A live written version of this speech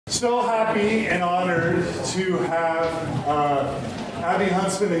So happy and honored to have Abby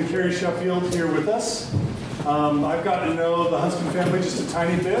Huntsman and Carrie Sheffield here with us. I've gotten to know the Huntsman family just a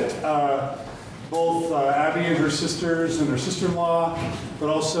tiny bit, both Abby and her sisters and her sister-in-law, but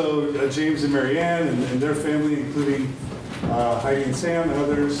also James and Marianne and their family, including Heidi and Sam and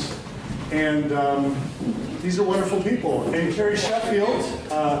others. And these are wonderful people. And Carrie Sheffield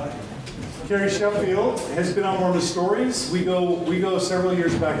has been on Mormon Stories. We go several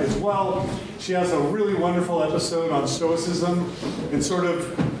years back as well. She has a really wonderful episode on Stoicism and sort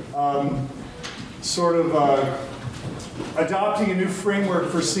of adopting a new framework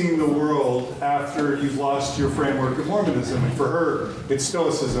for seeing the world after you've lost your framework of Mormonism. And for her, it's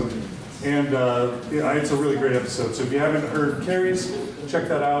Stoicism. And it's a really great episode. So if you haven't heard Carrie's, check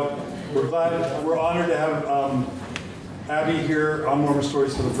that out. We're honored to have Abby here on Mormon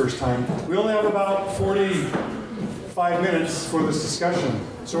Stories for the first time. We only have about 45 minutes for this discussion,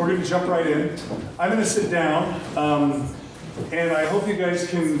 so we're going to jump right in. I'm going to sit down, and I hope you guys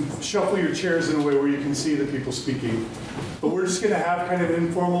can shuffle your chairs in a way where you can see the people speaking. But we're just going to have kind of an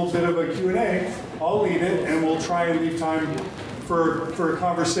informal bit of a Q&A. I'll lead it, and we'll try and leave time for a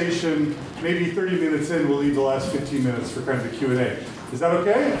conversation. Maybe 30 minutes in, we'll leave the last 15 minutes for kind of a Q&A. Is that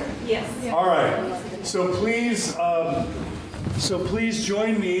okay? Yes. All right. So please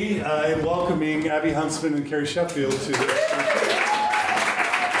join me in welcoming Abby Huntsman and Carrie Sheffield to this.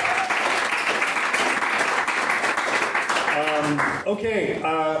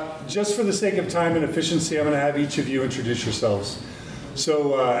 Just for the sake of time and efficiency, I'm going to have each of you introduce yourselves.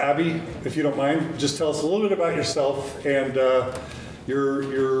 So Abby, if you don't mind, just tell us a little bit about yourself and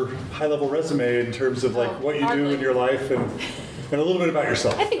your high-level resume in terms of like what you do in your life and a little bit about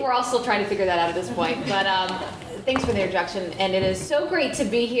yourself. I think we're all still trying to figure that out at this point, but thanks for the introduction, and it is so great to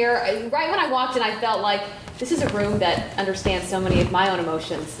be here. Right when I walked in, I felt like this is a room that understands so many of my own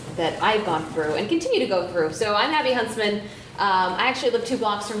emotions that I've gone through and continue to go through. So I'm Abby Huntsman. I actually live 2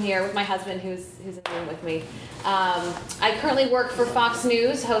 blocks from here with my husband, who's in the room with me. I currently work for Fox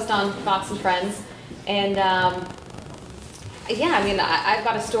News, host on Fox and Friends, and I've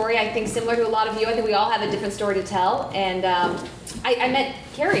got a story, I think, similar to a lot of you. I think we all have a different story to tell, and I met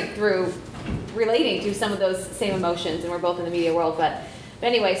Carrie through relating to some of those same emotions, and we're both in the media world. But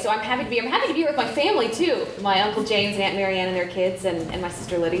anyway, so I'm happy to be here with my family too. My Uncle James and Aunt Marianne and their kids, and my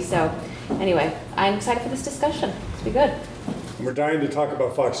sister Liddy. So anyway, I'm excited for this discussion. It's be good. We're dying to talk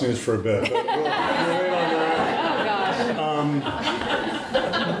about Fox News for a bit, but we'll wait on that. Oh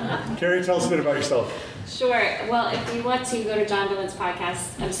gosh. Carrie, tell us a bit about yourself. Sure. Well, if you want to go to John Dylan's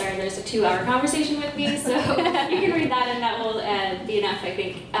podcast, I'm sorry, there's a 2-hour conversation with me, so you can read that and that will be enough, I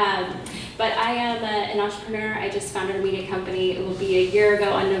think. But I am an entrepreneur. I just founded a media company. It will be a year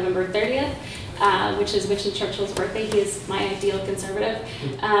ago on November 30th, which is Winston Churchill's birthday. He is my ideal conservative.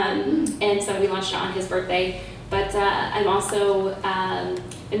 And so we launched it on his birthday. But I'm also a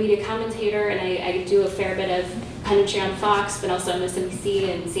media commentator, and I do a fair bit of commentary on Fox, but also MSNBC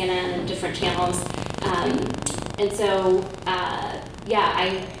and CNN and different channels. And so, I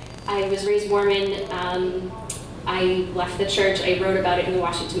was raised Mormon. I left the church. I wrote about it in the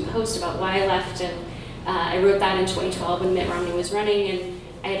Washington Post about why I left, and I wrote that in 2012 when Mitt Romney was running, and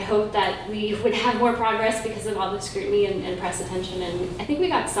I had hoped that we would have more progress because of all the scrutiny and press attention, and I think we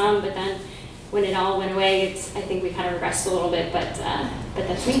got some, but then when it all went away, I think we kind of regressed a little bit, but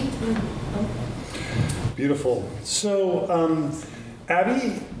that's me. Beautiful. So,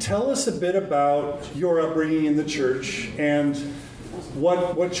 Abby, tell us a bit about your upbringing in the church and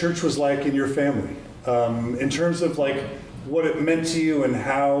what church was like in your family, in terms of like what it meant to you and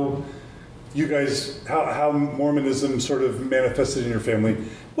how you guys, how Mormonism sort of manifested in your family.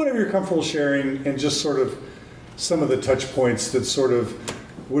 Whatever you're comfortable sharing, and just sort of some of the touch points that sort of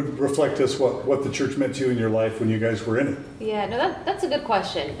would reflect us what the church meant to you in your life when you guys were in it. Yeah, no, that's a good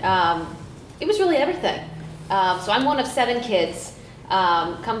question. It was really everything. So I'm one of 7 kids.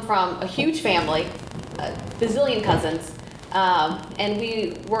 Come from a huge family, a bazillion cousins, and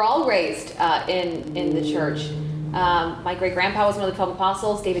we were all raised in the church. My great-grandpa was one of the 12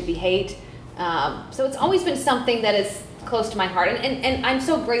 apostles, David B. Haight. So it's always been something that is close to my heart, and I'm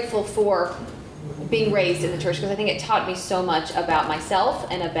so grateful for being raised in the church, because I think it taught me so much about myself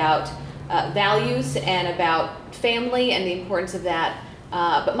and about values and about family and the importance of that.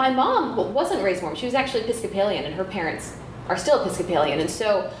 But my mom wasn't raised Mormon. She was actually Episcopalian, and her parents are still Episcopalian. And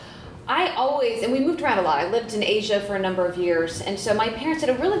so and we moved around a lot. I lived in Asia for a number of years. And so my parents did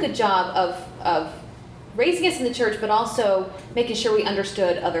a really good job of raising us in the church, but also making sure we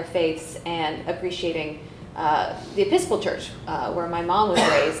understood other faiths and appreciating the Episcopal Church, where my mom was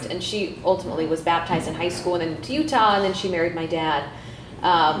raised, and she ultimately was baptized in high school and then to Utah, and then she married my dad.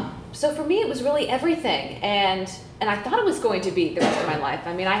 So for me, it was really everything, and I thought it was going to be the rest of my life.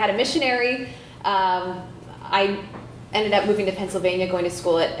 I mean, I had a missionary. I ended up moving to Pennsylvania, going to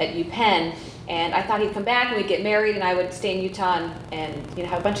school at UPenn, and I thought he'd come back and we'd get married, and I would stay in Utah and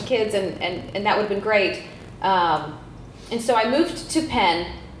have a bunch of kids, and that would have been great. And so I moved to Penn,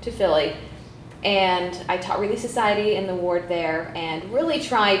 to Philly, and I taught Relief Society in the ward there, and really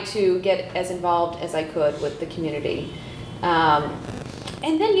tried to get as involved as I could with the community.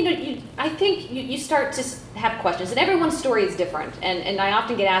 And then, I think you start to have questions, and everyone's story is different. And I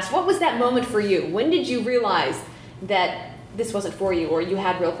often get asked, what was that moment for you? When did you realize that this wasn't for you, or you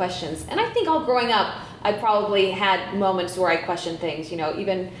had real questions? And I think all growing up, I probably had moments where I questioned things.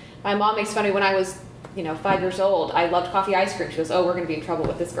 Even my mom makes fun of me when I was 5 years old. I loved coffee ice cream. She goes, oh, we're going to be in trouble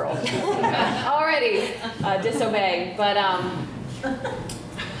with this girl. Already disobeying. But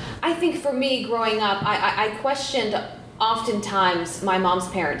I think for me, growing up, I questioned oftentimes my mom's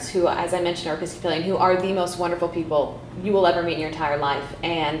parents, who, as I mentioned, are Episcopalian, who are the most wonderful people you will ever meet in your entire life.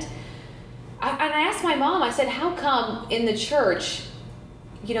 And I asked my mom, I said, how come in the church,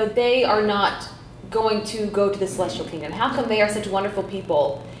 they are not going to go to the celestial kingdom? How come they are such wonderful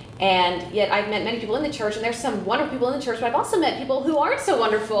people? And yet I've met many people in the church, and there's some wonderful people in the church, but I've also met people who aren't so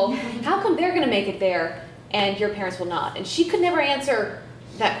wonderful. How come they're going to make it there and your parents will not? And she could never answer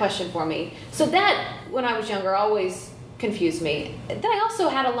that question for me. So that, when I was younger, always confused me. Then I also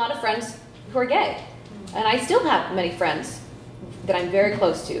had a lot of friends who are gay. And I still have many friends that I'm very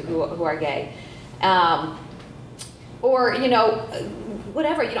close to who are gay. Or,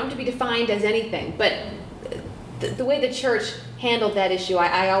 whatever, you don't have to be defined as anything. But the way the church handled that issue,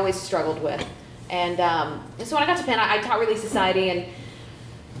 I always struggled with. And so when I got to Penn, I taught Relief Society and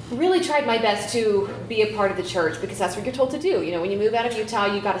really tried my best to be a part of the church, because that's what you're told to do. When you move out of Utah,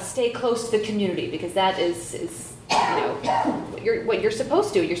 you got to stay close to the community, because that is what you're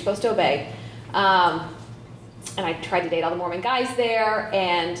supposed to. You're supposed to obey. And I tried to date all the Mormon guys there,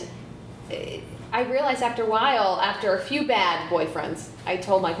 and I realized after a while, after a few bad boyfriends, I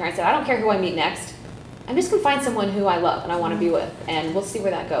told my parents that I don't care who I meet next. I'm just going to find someone who I love and I want to be with, and we'll see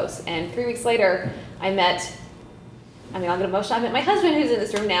where that goes. And 3 weeks later, I'll get emotional. I met my husband, who's in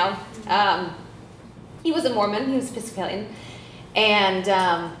this room now. He was a Mormon, he was Episcopalian, and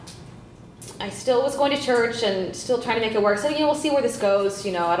I still was going to church and still trying to make it work. So, we'll see where this goes.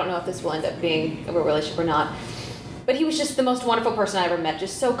 I don't know if this will end up being a real relationship or not. But he was just the most wonderful person I ever met,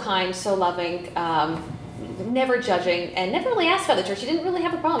 just so kind, so loving, never judging, and never really asked about the church. He didn't really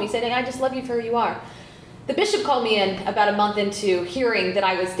have a problem. He said, I just love you for who you are. The bishop called me in about a month into hearing that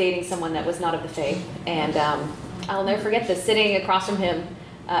I was dating someone that was not of the faith. And I'll never forget this, sitting across from him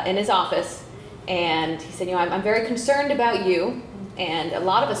in his office. And he said, I'm very concerned about you, and a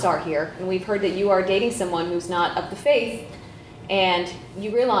lot of us are here, and we've heard that you are dating someone who's not of the faith, and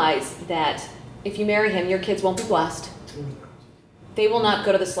you realize that if you marry him, your kids won't be blessed. They will not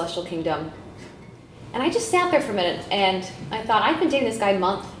go to the celestial kingdom. And I just sat there for a minute, and I thought, I've been dating this guy a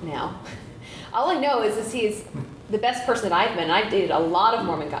month now. All I know is he's the best person that I've met, and I've dated a lot of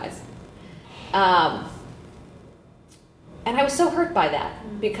Mormon guys. And I was so hurt by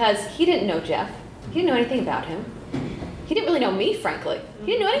that, because he didn't know Jeff. He didn't know anything about him. He didn't really know me, frankly. He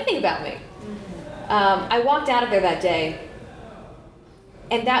didn't know anything about me. I walked out of there that day,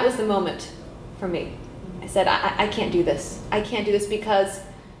 and that was the moment for me. I said, I can't do this. I can't do this, because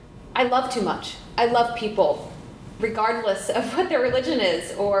I love too much. I love people, regardless of what their religion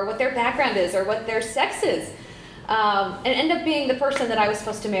is, or what their background is, or what their sex is. And end up being the person that I was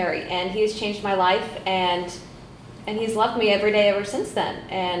supposed to marry. And he has changed my life, and he's loved me every day ever since then.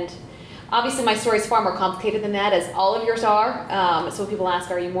 And obviously my story is far more complicated than that, as all of yours are. So when people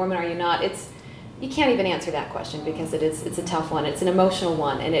ask, are you Mormon, are you not? You can't even answer that question, because it's a tough one. It's an emotional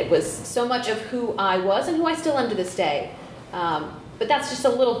one, and it was so much of who I was and who I still am to this day. But that's just a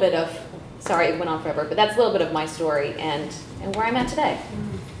little bit of, sorry it went on forever, but that's a little bit of my story and where I'm at today.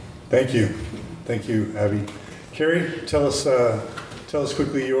 Thank you. Thank you, Abby. Carrie, tell us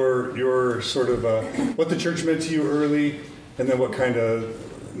quickly your sort of what the church meant to you early, and then what kind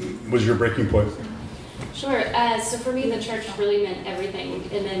of was your breaking point? Sure. So for me, the church really meant everything.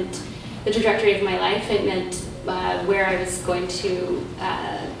 It meant the trajectory of my life. It meant where I was going to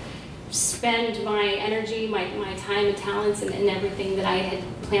spend my energy, my time and talents, and everything that I had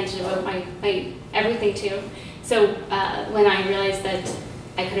planned to devote my everything to. So when I realized that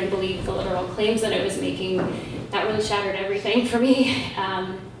I couldn't believe the literal claims that I was making, that really shattered everything for me.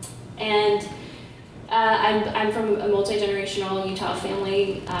 And I'm from a multi-generational Utah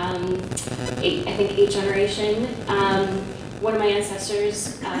family, I think 8th generation. One of my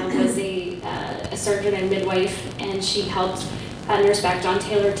ancestors was a surgeon and midwife, and she helped Nurse back John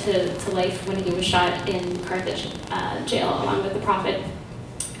Taylor to life when he was shot in Carthage jail, along with the prophet.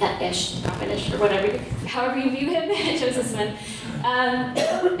 Prophet-ish, or whatever, however you view him, Joseph Smith.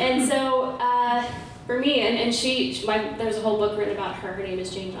 And so for me, and there's a whole book written about her. Her name is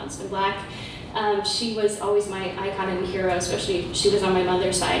Jane Johnston Black. She was always my icon and hero, especially she was on my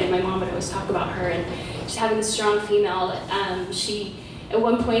mother's side, and my mom would always talk about her. And she's having this strong female. At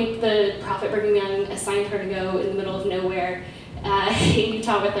one point, the prophet Brigham Young assigned her to go in the middle of nowhere in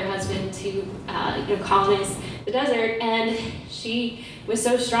Utah with her husband to colonize the desert, and she was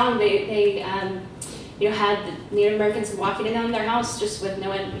so strong. They had the Native Americans walking in on their house just with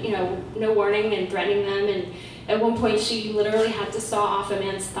no warning and threatening them. And at one point, she literally had to saw off a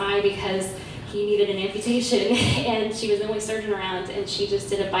man's thigh because he needed an amputation, and she was the only surgeon around, and she just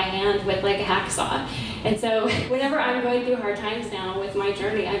did it by hand with like a hacksaw. And so whenever I'm going through hard times now with my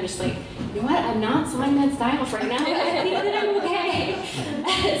journey, I'm just like, you know what? I'm not sawing men's thigh off right now. I think that I'm okay.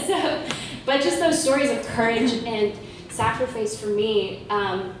 But just those stories of courage and sacrifice for me,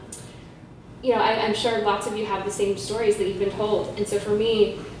 I'm sure lots of you have the same stories that you've been told. And so for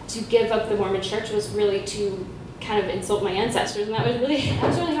me, to give up the Mormon Church was really to kind of insult my ancestors, and that was really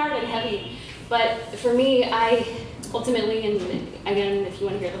hard and heavy. But for me, I ultimately, and again, if you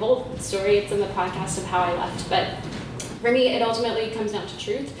want to hear the whole story, it's in the podcast of how I left. But for me, it ultimately comes down to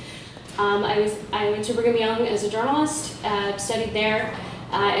truth. I went to Brigham Young as a journalist, studied there.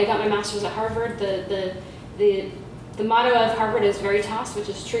 I got my master's at Harvard. The motto of Harvard is Veritas, which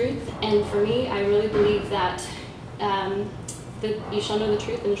is truth. And for me, I really believe that you shall know the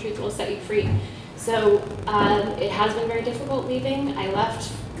truth, and the truth will set you free. So it has been very difficult leaving. I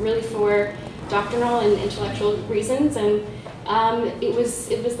left really for doctrinal and intellectual reasons, and it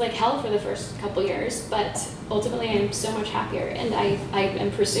was like hell for the first couple years. But ultimately, I'm so much happier, and I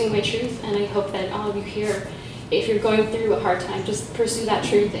am pursuing my truth. And I hope that all of you here, if you're going through a hard time, just pursue that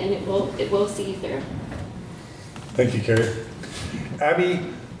truth, and it will see you through. Thank you, Carrie. Abby,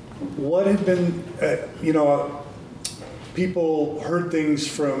 what had been, people heard things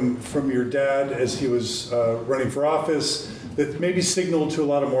from your dad as he was running for office that maybe signaled to a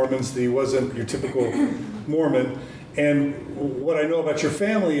lot of Mormons that he wasn't your typical Mormon. And what I know about your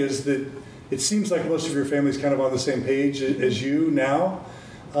family is that it seems like most of your family is kind of on the same page as you now.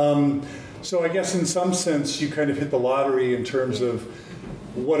 So I guess in some sense you kind of hit the lottery in terms of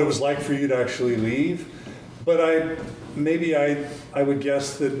what it was like for you to actually leave. But I would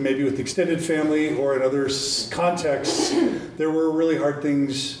guess that maybe with the extended family or in other contexts, there were really hard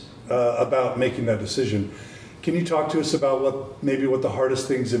things about making that decision. Can you talk to us about what the hardest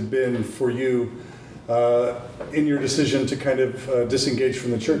things have been for you in your decision to kind of disengage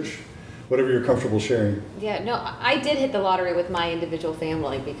from the church? Whatever you're comfortable sharing. Yeah, no, I did hit the lottery with my individual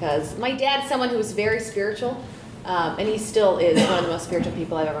family because my dad's someone who was very spiritual. And he still is one of the most spiritual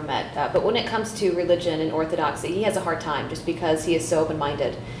people I've ever met. But when it comes to religion and orthodoxy, he has a hard time just because he is so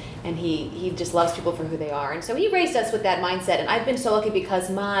open-minded. And he just loves people for who they are. And so he raised us with that mindset. And I've been so lucky because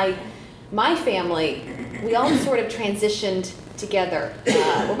my family, we all sort of transitioned together.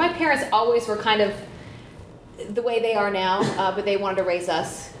 Where my parents always were kind of the way they are now, but they wanted to raise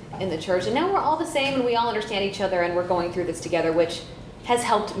us in the church. And now we're all the same, and we all understand each other, and we're going through this together, which has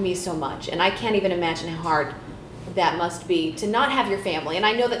helped me so much. And I can't even imagine how hard that must be to not have your family. And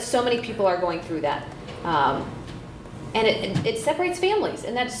I know that so many people are going through that. And it separates families,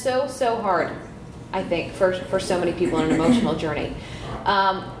 and that's so hard, I think, for so many people on an emotional journey.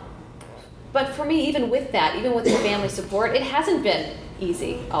 But for me, even with that, even with the family support, it hasn't been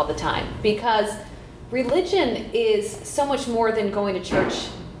easy all the time, because religion is so much more than going to church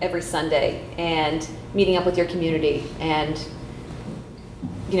every Sunday and meeting up with your community and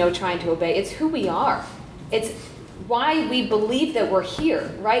trying to obey. It's who we are. It's why we believe that we're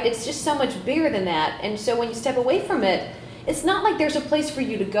here, right? It's just so much bigger than that. And so when you step away from it, it's not like there's a place for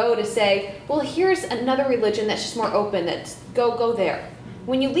you to go to say, well, here's another religion that's just more open, that's go there.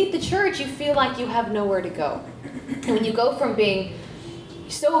 When you leave the church, you feel like you have nowhere to go. And when you go from being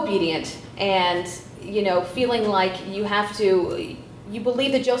so obedient and, feeling like you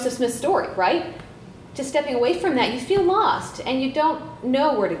believe the Joseph Smith story, right? To stepping away from that, you feel lost, and you don't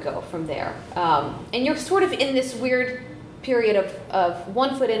know where to go from there. And you're sort of in this weird period of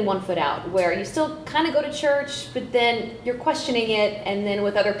 1 foot in, 1 foot out, where you still kind of go to church, but then you're questioning it, and then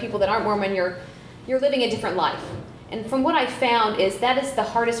with other people that aren't Mormon, you're living a different life. And from what I found is that is the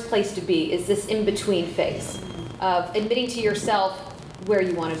hardest place to be, is this in-between phase of admitting to yourself where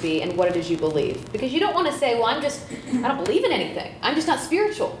you want to be and what it is you believe. Because you don't want to say, well, I don't believe in anything. I'm just not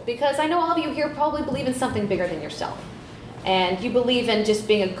spiritual. Because I know all of you here probably believe in something bigger than yourself. And you believe in just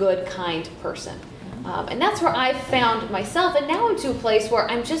being a good, kind person. And that's where I've found myself. And now I'm to a place where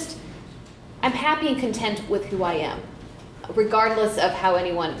I'm happy and content with who I am, regardless of how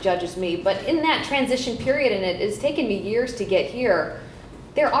anyone judges me. But in that transition period, and it has taken me years to get here,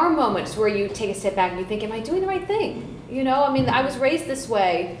 there are moments where you take a step back and you think, am I doing the right thing? You know, I mean, I was raised this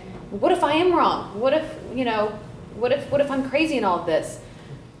way. What if I am wrong? What if, you know, what if I'm crazy in all of this?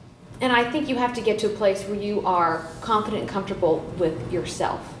 And I think you have to get to a place where you are confident and comfortable with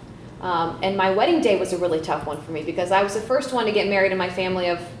yourself. And my wedding day was a really tough one for me because I was the first one to get married in my family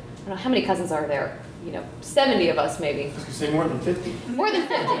of, I don't know, how many cousins are there? You know, 70 of us maybe. I was going to say more than 50. More than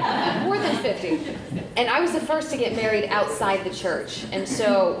 50. More than 50. And I was the first to get married outside the church. And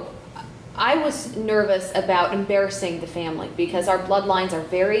so I was nervous about embarrassing the family because our bloodlines are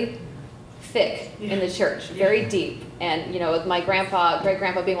very thick in the church, very deep. And, you know, with my grandpa,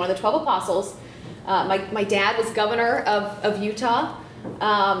 great-grandpa being one of the 12 apostles, my dad was governor of Utah.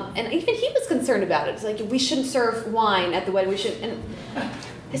 And even he was concerned about it. It's like, we shouldn't serve wine at the wedding. We should. And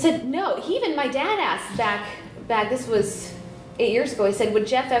I said, no. My dad asked back, this was 8 years ago, he said, would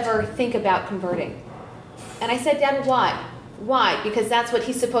Jeff ever think about converting? And I said, Dad, why? Why? Because that's what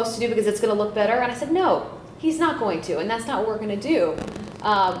he's supposed to do because it's going to look better? And I said, no, he's not going to, and that's not what we're going to do.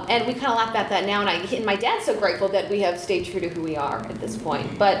 And we kind of laugh about that now, and my dad's so grateful that we have stayed true to who we are at this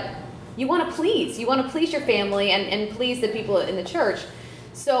point. But you want to please your family and please the people in the church.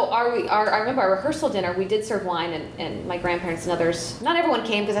 So I remember our rehearsal dinner, we did serve wine, and my grandparents and others, not everyone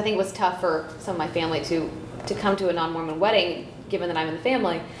came because I think it was tough for some of my family to come to a non-Mormon wedding, given that I'm in the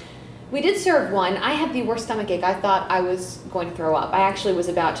family. We did serve wine. I had the worst stomach ache. I thought I was going to throw up. I actually was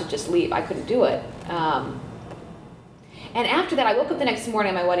about to just leave. I couldn't do it. And after that, I woke up the next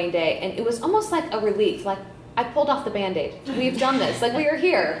morning on my wedding day, and it was almost like a relief. Like, I pulled off the Band-Aid. We've done this. Like, we are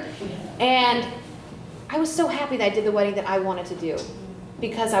here. And I was so happy that I did the wedding that I wanted to do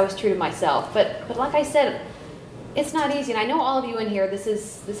because I was true to myself. But like I said, it's not easy. And I know all of you in here, this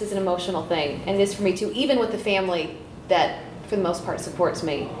is an emotional thing. And it is for me, too, even with the family that, for the most part, supports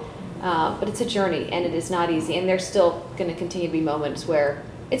me. But it's a journey, and it is not easy. And there's still going to continue to be moments where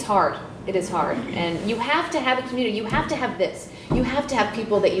it's hard. It is hard. And you have to have a community. You have to have this. You have to have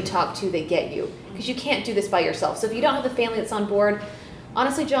people that you talk to that get you. Because you can't do this by yourself. So if you don't have a family that's on board,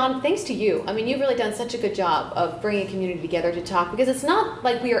 honestly, John, thanks to you. I mean, you've really done such a good job of bringing a community together to talk. Because it's not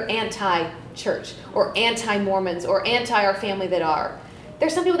like we are anti-church or anti-Mormons or anti our family that are.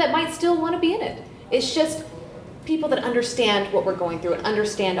 There's some people that might still want to be in it. It's just people that understand what we're going through and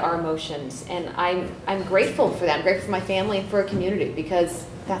understand our emotions. And I'm grateful for that. I'm grateful for my family and for a community because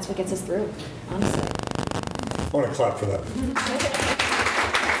that's what gets us through, honestly. I want to clap for that.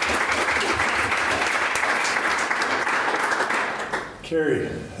 Carrie,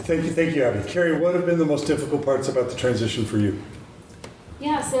 thank you, Abby. Carrie, what have been the most difficult parts about the transition for you?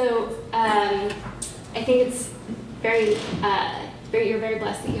 Yeah, so I think it's you're very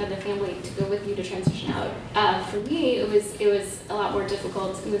blessed that you had the family to go with you to transition out. For me, it was a lot more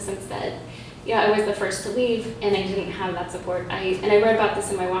difficult in the sense that, you know, I was the first to leave and I didn't have that support. I wrote about this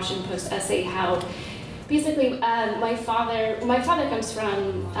in my Washington Post essay, how basically my father comes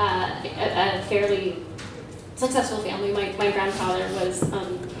from a fairly successful family. My grandfather was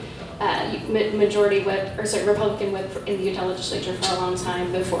majority whip, or sorry, Republican whip in the Utah legislature for a long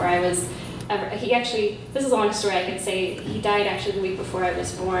time before I was ever. He actually, this is a long story, I could say. He died actually the week before I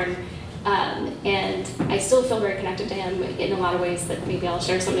was born. And I still feel very connected to him in a lot of ways that maybe I'll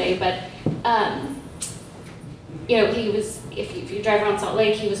share someday. But, you know, he was, if you drive around Salt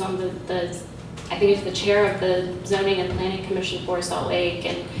Lake, he was on I think he was the chair of the Zoning and Planning Commission for Salt Lake,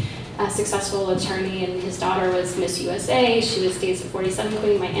 and a successful attorney, and his daughter was Miss USA. She was days of 47,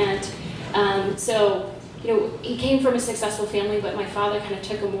 including my aunt. So, you know, he came from a successful family, but my father kind of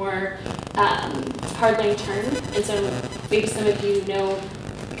took a more hardline turn. And so maybe some of you know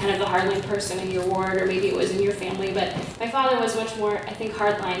kind of the hardline person in your ward, or maybe it was in your family, but my father was much more, I think,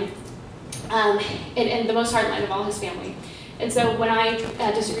 hardline, and the most hardline of all his family. And so when I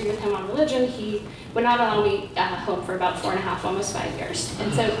disagreed with him on religion, he would not allow me home for about 4.5, almost 5 years.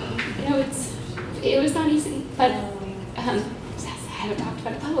 And so, you know, it was not easy, but I haven't talked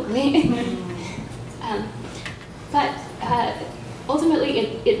about it publicly. But ultimately,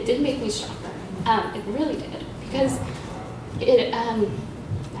 it did make me stronger. It really did, because it. I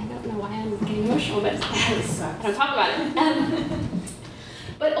don't know why I'm getting emotional, but I don't talk about it.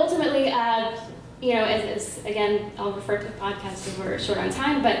 But ultimately, you know, as again, I'll refer to the podcast because we're short on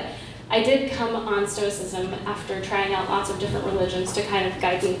time, but I did come on Stoicism after trying out lots of different religions to kind of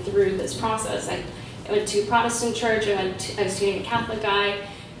guide me through this process. I went to Protestant church, I was dating a Catholic guy,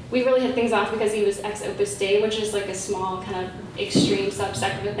 we really hit things off because he was ex-Opus Dei, which is like a small kind of extreme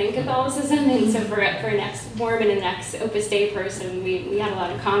subsect within Catholicism. And so for an ex-Mormon and an ex-Opus Dei person, we had a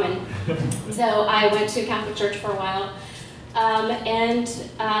lot in common. So I went to Catholic church for a while.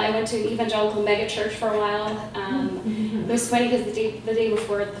 I went to an evangelical mega church for a while. It was funny because the day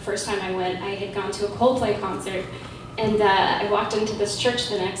before the first time I went, I had gone to a Coldplay concert. And I walked into this church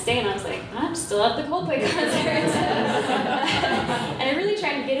the next day and I was like, I'm still at the Coldplay concert. And I really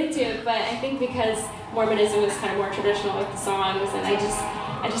tried to get into it, but I think because Mormonism was kind of more traditional with the songs, and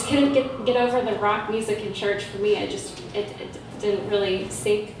I just couldn't get over the rock music in church. For me, it didn't really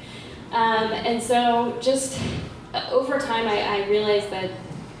sink. And so just over time, I realized that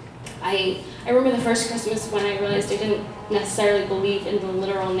I remember the first Christmas when I realized I didn't necessarily believe in the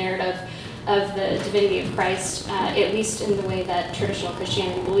literal narrative of the divinity of Christ, at least in the way that traditional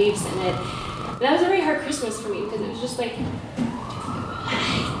Christianity believes in it. And that was a very hard Christmas for me because it was just like,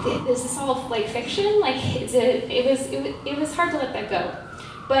 is this all like fiction? Like it was hard to let that go.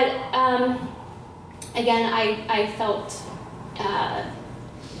 But again, I felt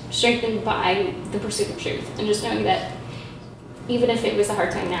strengthened by the pursuit of truth and just knowing that even if it was a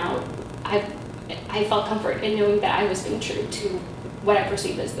hard time now, I felt comfort in knowing that I was being true to what I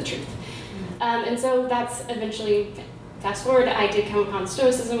perceive as the truth. And so that's eventually, fast forward, I did come upon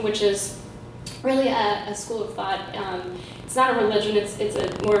Stoicism, which is really a school of thought. It's not a religion, it's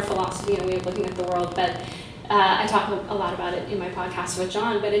a more philosophy and a way of looking at the world, but I talk a lot about it in my podcast with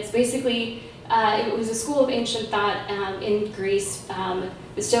John, but it's basically, it was a school of ancient thought in Greece.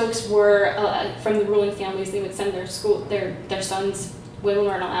 The Stoics were, from the ruling families, they would send their sons, women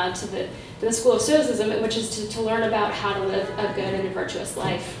weren't allowed, to the school of Stoicism, which is to learn about how to live a good and a virtuous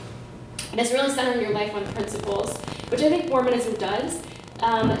life. And it's really centering your life on principles, which I think Mormonism does.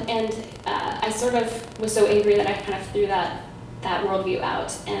 I sort of was so angry that I kind of threw that worldview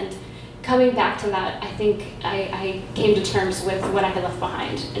out. And coming back to that, I think I came to terms with what I had left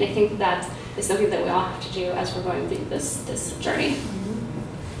behind. And I think that is something that we all have to do as we're going through this journey.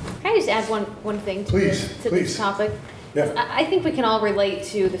 Can I just add one thing to this topic? Yeah. I think we can all relate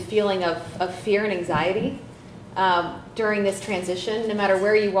to the feeling of fear and anxiety during this transition, no matter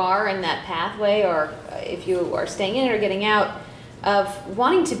where you are in that pathway or if you are staying in it or getting out, of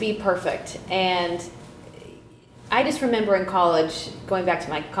wanting to be perfect. And I just remember in college, going back to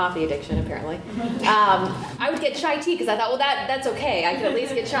my coffee addiction apparently, I would get chai tea because I thought, well, that's okay. I could at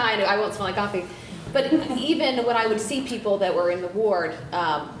least get chai and I won't smell like coffee. But even when I would see people that were in the ward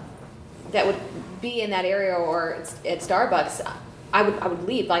that would be in that area or at Starbucks, I would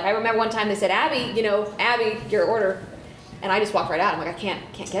leave. Like, I remember one time they said, Abby, your order. And I just walked right out. I'm like, I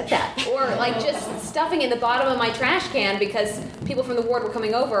can't get that. Or like just stuffing in the bottom of my trash can because people from the ward were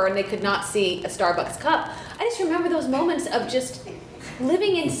coming over and they could not see a Starbucks cup. I just remember those moments of just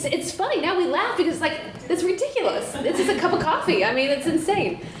living in, it's funny, now we laugh because it's like, it's ridiculous. This is a cup of coffee. I mean, it's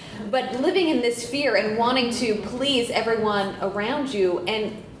insane. But living in this fear and wanting to please everyone around you.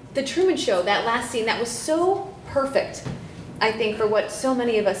 And the Truman Show, that last scene, that was so perfect, I think, for what so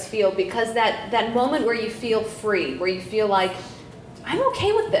many of us feel, because that moment where you feel free, where you feel like, I'm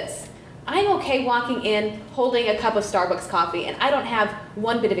okay with this. I'm okay walking in, holding a cup of Starbucks coffee, and I don't have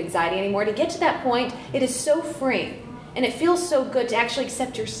one bit of anxiety anymore. To get to that point, it is so freeing, and it feels so good to actually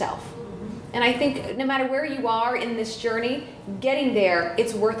accept yourself. And I think no matter where you are in this journey, getting there,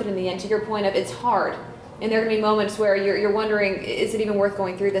 it's worth it in the end. To your point of, it's hard. And there are going to be moments where you're wondering, is it even worth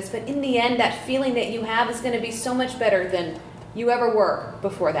going through this? But in the end, that feeling that you have is going to be so much better than you ever were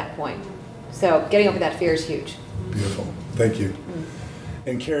before that point. So getting over that fear is huge. Beautiful. Thank you.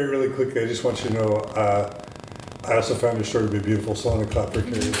 And Carrie, really quickly, I just want you to know, I also found your story to be beautiful, so I'm going to clap for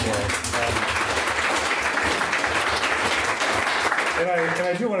Carrie as well. And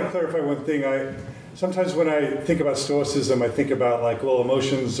I do want to clarify one thing. Sometimes when I think about Stoicism, I think about like, well,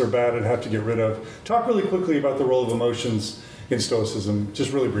 emotions are bad and have to get rid of. Talk really quickly about the role of emotions in Stoicism,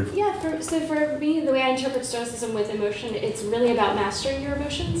 just really briefly. Yeah, so for me, the way I interpret Stoicism with emotion, it's really about mastering your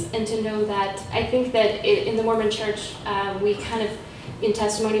emotions and to know that, I think that in the Mormon church, we kind of, in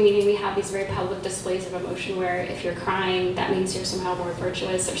testimony meeting, we have these very public displays of emotion where if you're crying, that means you're somehow more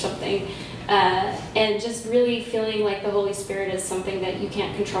virtuous or something. And just really feeling like the Holy Spirit is something that you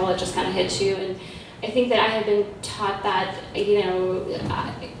can't control, it just kind of hits you. And I think that I have been taught that,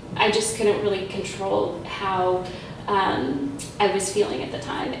 I just couldn't really control how I was feeling at the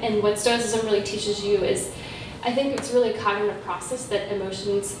time. And what Stoicism really teaches you is, I think it's really a cognitive process that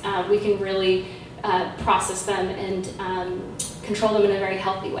emotions, we can really process them and control them in a very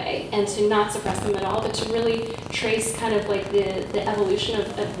healthy way, and to not suppress them at all, but to really trace kind of like the evolution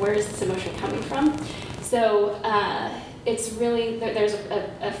of where is this emotion coming from. So it's really, there's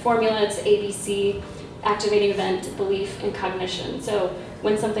a formula, it's ABC, activating event, belief, and cognition. So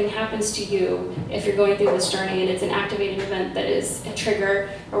when something happens to you, if you're going through this journey and it's an activating event that is a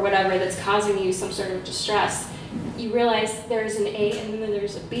trigger or whatever that's causing you some sort of distress, you realize there's an A and then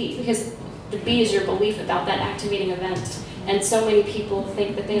there's a B, because the B is your belief about that activating event. And so many people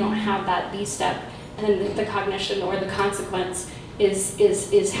think that they don't have that B step, and then the cognition or the consequence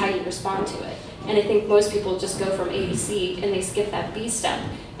is how you respond to it. And I think most people just go from A to C and they skip that B step.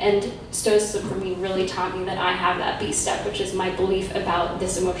 And Stoicism for me really taught me that I have that B step, which is my belief about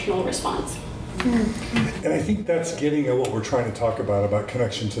this emotional response. And I think that's getting at what we're trying to talk about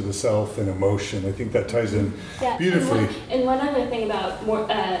connection to the self and emotion. I think that ties in beautifully. And one other thing about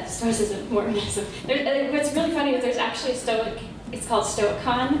Stoicism, Mormonism, what's really funny is there's actually it's called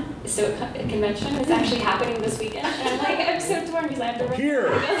StoicCon, Stoic Convention. It's actually happening this weekend. And I'm so torn because I have to run. Here!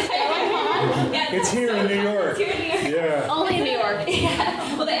 It's here in New York. It's here in New York. Yeah. Only in New York.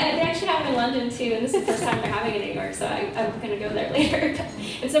 Yeah. Well, they actually have it in London too, and this is the first time they're having it in New York, so I'm going to go there later.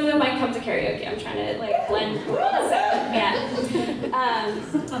 And some of them might come to karaoke. I'm trying to blend the world, so yeah.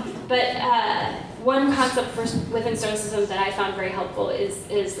 One concept within Stoicism that I found very helpful is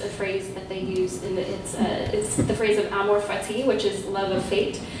a phrase that they use, and it's the phrase of amor fati, which is love of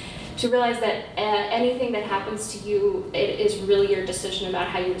fate. To realize that anything that happens to you, it is really your decision about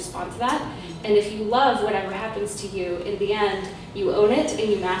how you respond to that. And if you love whatever happens to you, in the end, you own it and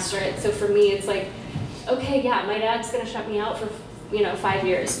you master it. So for me, it's like, okay, yeah, my dad's gonna shut me out for 5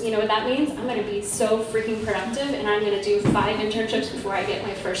 years. You know what that means? I'm gonna be so freaking productive, and I'm gonna do 5 internships before I get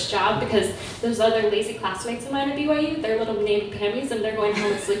my first job, because those other lazy classmates of mine at BYU, they're little named Pammies, and they're going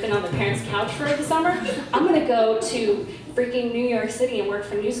home and sleeping on their parents' couch for the summer. I'm gonna go to freaking New York City and work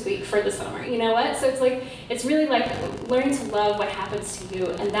for Newsweek for the summer. You know what? So it's really like learning to love what happens to you,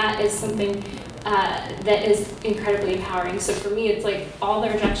 and that is something that is incredibly empowering. So for me, it's like all the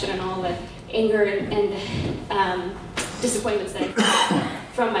rejection and all the anger and disappointments that I got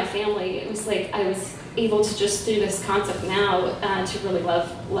from my family. It was like I was able to just, through this concept now, to really love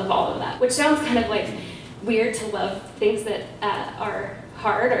all of that. Which sounds kind of like weird, to love things that are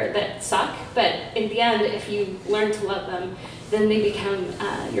hard or that suck, but in the end, if you learn to love them, then they become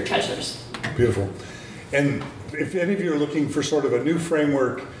your treasures. Beautiful. And if any of you are looking for sort of a new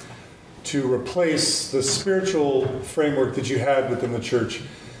framework to replace the spiritual framework that you had within the church,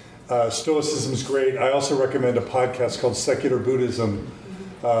 Stoicism is great. I also recommend a podcast called Secular Buddhism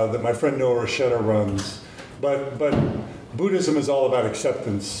that my friend Noah Rochetta runs. But Buddhism is all about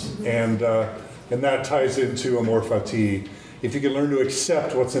acceptance, and that ties into amor fati. If you can learn to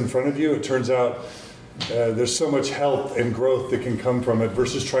accept what's in front of you, it turns out there's so much health and growth that can come from it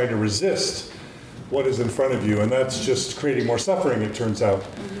versus trying to resist what is in front of you, and that's just creating more suffering, it turns out.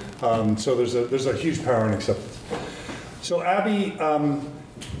 So there's a huge power in acceptance. So Abby,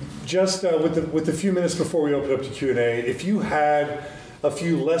 just with the few minutes before we open up to Q&A, if you had a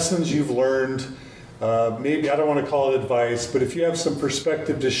few lessons you've learned, maybe, I don't want to call it advice, but if you have some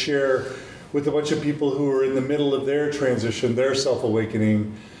perspective to share with a bunch of people who are in the middle of their transition, their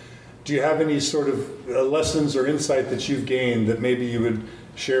self-awakening, do you have any sort of lessons or insight that you've gained that maybe you would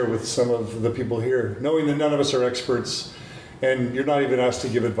share with some of the people here, knowing that none of us are experts, and you're not even asked to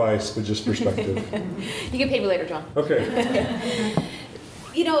give advice, but just perspective? You can pay me later, John. Okay.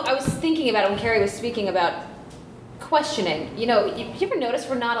 I was thinking about it when Carrie was speaking about questioning. You ever notice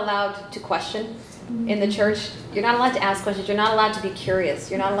we're not allowed to question in the church? You're not allowed to ask questions. You're not allowed to be curious.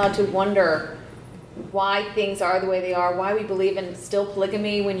 You're not allowed to wonder why things are the way they are, why we believe in still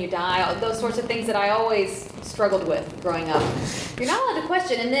polygamy when you die, those sorts of things that I always struggled with growing up. You're not allowed to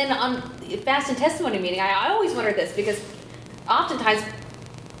question. And then on fast and testimony meeting, I always wondered this, because oftentimes,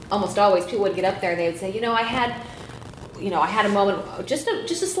 almost always, people would get up there and they would say, I had a moment, just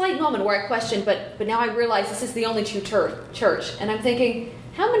a slight moment where I questioned, but now I realize this is the only true church. And I'm thinking,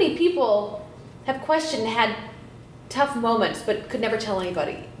 how many people have questioned and had tough moments but could never tell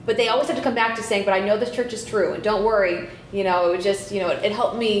anybody? But they always have to come back to saying, but I know this church is true, and don't worry, it was just, it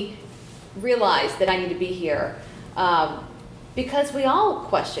helped me realize that I need to be here. Because we all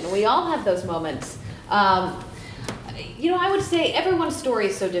question, we all have those moments. I would say everyone's story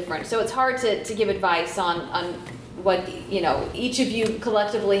is so different, so it's hard to give advice on what each of you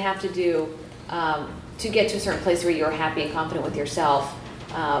collectively have to do to get to a certain place where you're happy and confident with yourself.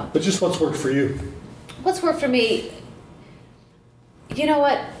 But just what's worked for you? What's worked for me? You know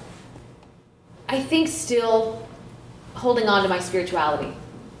what? I think still holding on to my spirituality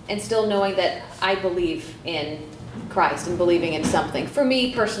and still knowing that I believe in Christ and believing in something. For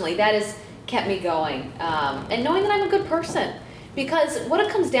me personally, that has kept me going. And knowing that I'm a good person. Because what it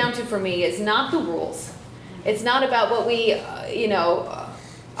comes down to for me is not the rules. It's not about what we,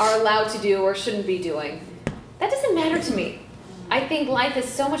 are allowed to do or shouldn't be doing. That doesn't matter to me. I think life is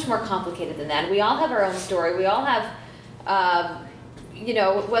so much more complicated than that. We all have our own story. We all have,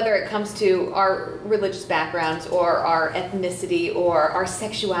 whether it comes to our religious backgrounds or our ethnicity or our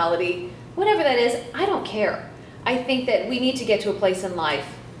sexuality, whatever that is, I don't care. I think that we need to get to a place in life,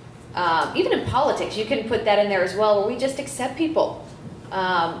 even in politics, you can put that in there as well, where we just accept people.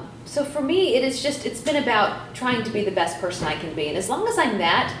 So for me, it's been about trying to be the best person I can be. And as long as I'm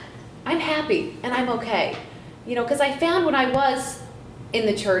that, I'm happy and I'm okay. Because I found when I was in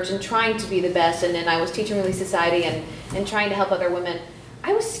the church and trying to be the best, and then I was teaching Relief Society and trying to help other women,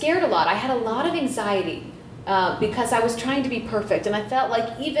 I was scared a lot. I had a lot of anxiety because I was trying to be perfect. And I felt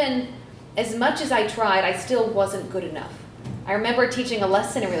like even as much as I tried, I still wasn't good enough. I remember teaching a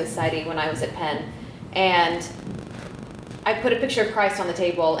lesson in Relief Society when I was at Penn, and I put a picture of Christ on the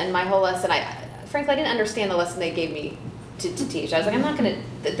table, and my whole lesson, frankly, I didn't understand the lesson they gave me to teach. I was like, I'm not going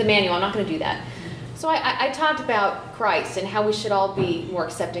to, the manual, I'm not going to do that. So I talked about Christ and how we should all be more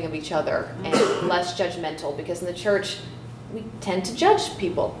accepting of each other and less judgmental, because in the church, we tend to judge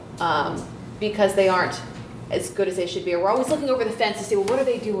people because they aren't as good as they should be. Or we're always looking over the fence to see, well, what are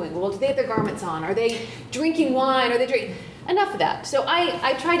they doing? Well, do they have their garments on? Are they drinking wine? Are they drinking? Enough of that. So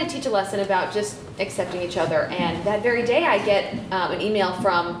I try to teach a lesson about just accepting each other. And that very day, I get an email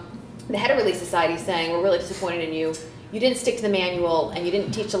from the head of Relief Society saying, we're really disappointed in you. You didn't stick to the manual, and you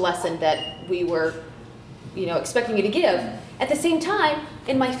didn't teach a lesson that we were expecting you to give. At the same time,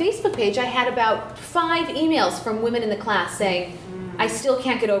 in my Facebook page, I had about 5 emails from women in the class saying, I still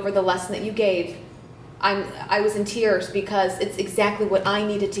can't get over the lesson that you gave. I was in tears because it's exactly what I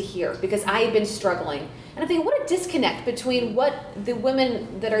needed to hear, because I had been struggling. And I think, what a disconnect between what the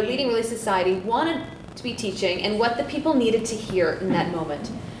women that are leading Relief Society wanted to be teaching and what the people needed to hear in that moment.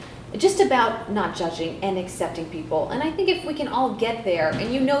 Just about not judging and accepting people. And I think if we can all get there,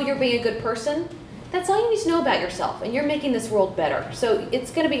 and you're being a good person, that's all you need to know about yourself, and you're making this world better. So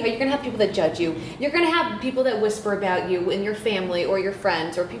it's going to be hard. You're going to have people that judge you. You're going to have people that whisper about you in your family or your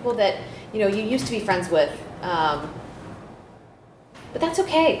friends, or people that you used to be friends with. But that's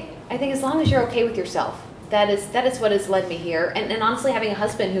okay. I think as long as you're okay with yourself, that is what has led me here. And honestly, having a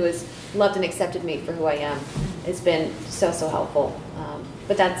husband who has loved and accepted me for who I am has been so helpful.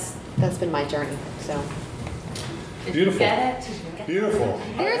 But that's been my journey. So beautiful. Beautiful.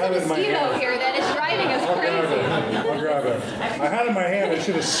 There's a mosquito here that is driving us crazy. I'll grab it. I had it in my hand. I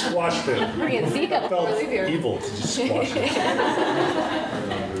should have squashed it. We're getting Zika before we leave here. Evil to just squash it.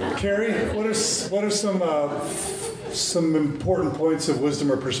 Carrie, what are some important points of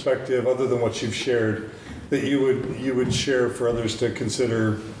wisdom or perspective, other than what you've shared, that you would share for others to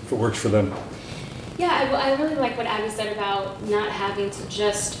consider if it works for them? Yeah, I really like what Abby said about not having to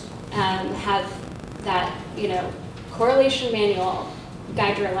just have that, correlation manual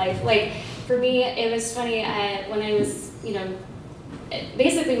guide your life. Like, for me, it was funny, when I was,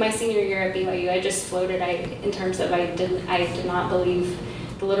 basically my senior year at BYU, I just floated in terms of I did not believe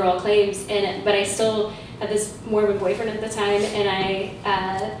the literal claims, but I still had this Mormon boyfriend at the time,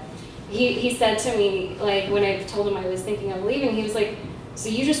 and he said to me, like, when I told him I was thinking of leaving, he was like, so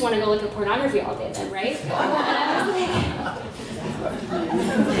you just want to go look at pornography all day then, right? And I was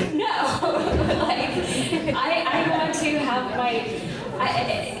like, no,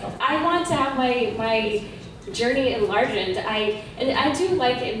 I want to have my journey enlarged. And I do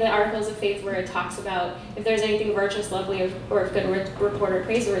like in the Articles of Faith where it talks about if there's anything virtuous, lovely, or of good report or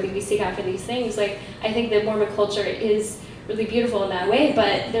praiseworthy, we seek after these things. Like, I think that Mormon culture is really beautiful in that way,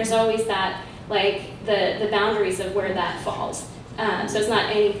 but there's always that, like, the boundaries of where that falls. So it's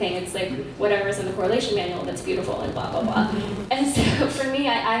not anything, it's like whatever's in the correlation manual that's beautiful and blah, blah, blah. And so for me,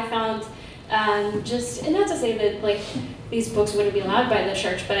 I found and not to say that like these books wouldn't be allowed by the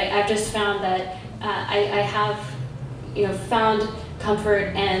church, but I've just found that I have, found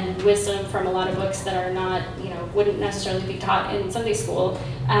comfort and wisdom from a lot of books that are not, wouldn't necessarily be taught in Sunday school.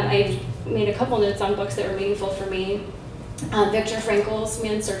 I've made a couple notes on books that were meaningful for me. Viktor Frankl's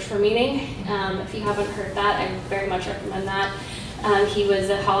Man's Search for Meaning. If you haven't heard that, I very much recommend that. He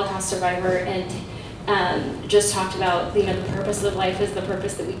was a Holocaust survivor and just talked about, the purpose of life is the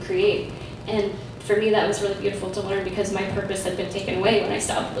purpose that we create. And for me, that was really beautiful to learn because my purpose had been taken away when I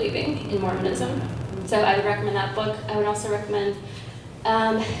stopped believing in Mormonism. So I would recommend that book. I would also recommend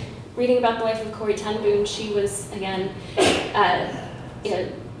reading about the life of Corrie ten Boom. She was, again,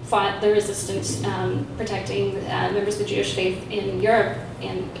 fought the resistance protecting members of the Jewish faith in Europe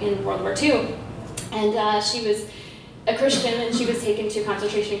and in World War II. And she was a Christian, and she was taken to a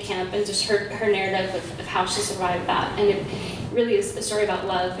concentration camp, and just her narrative of how she survived that. And it really is a story about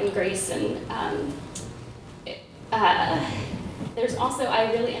love and grace and there's also,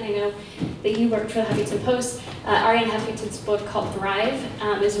 and I know that you worked for the Huffington Post. Ariane Huffington's book called Thrive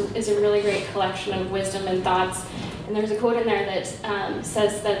is a really great collection of wisdom and thoughts. And there's a quote in there that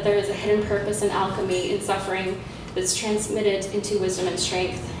says that there is a hidden purpose and alchemy in suffering that's transmitted into wisdom and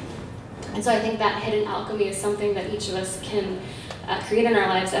strength. And so I think that hidden alchemy is something that each of us can create in our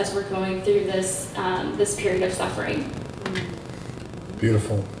lives as we're going through this period of suffering.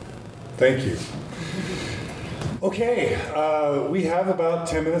 Beautiful. Thank you. Okay, we have about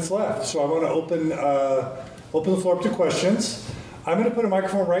 10 minutes left, so I want to open the floor up to questions. I'm going to put a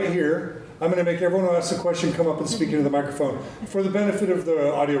microphone right here. I'm going to make everyone who asks a question come up and speak into the microphone for the benefit of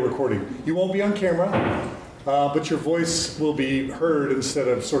the audio recording. You won't be on camera, but your voice will be heard instead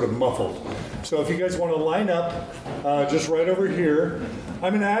of sort of muffled. So if you guys want to line up just right over here,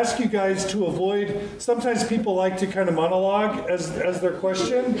 I'm going to ask you guys to avoid, sometimes people like to kind of monologue as their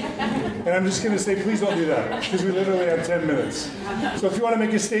question, and I'm just going to say please don't do that, because we literally have 10 minutes. So if you want to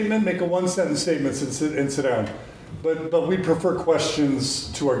make a statement, make a one-sentence statement and sit down. But we prefer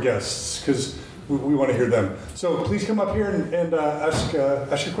questions to our guests, because we want to hear them. So please come up here and ask your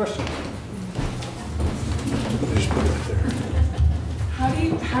question. Let me just put it right there.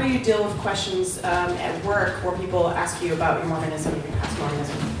 How do you deal with questions at work where people ask you about your Mormonism, your past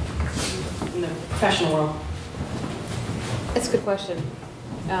Mormonism, in the professional world? That's a good question.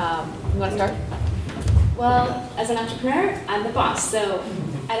 You want to start? Well, as an entrepreneur, I'm the boss, so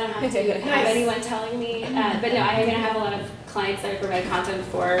I don't have to have anyone telling me. But no, I'm going to have a lot of clients that I provide content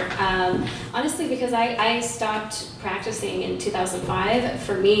for. Honestly, because I stopped practicing in 2005.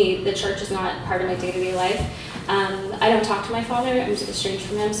 For me, the church is not part of my day-to-day life. I don't talk to my father. I'm estranged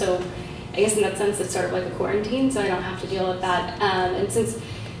from him, so I guess in that sense it's sort of like a quarantine, so I don't have to deal with that. And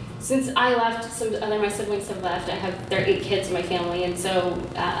since I left, some other my siblings have left. There are 8 kids in my family, and so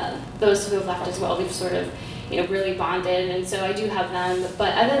those who have left as well, we've sort of really bonded, and so I do have them.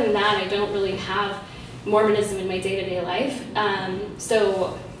 But other than that, I don't really have Mormonism in my day-to-day life.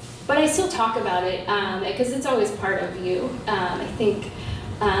 But I still talk about it because it's always part of you. I think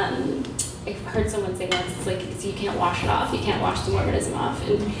I've heard someone say once, it's like you can't wash it off. You can't wash the Mormonism off,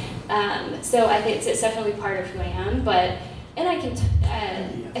 and so I think it's definitely part of who I am. And I can,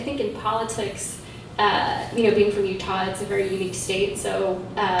 I think in politics, being from Utah, it's a very unique state. So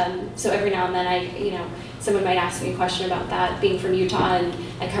every now and then someone might ask me a question about that, being from Utah, and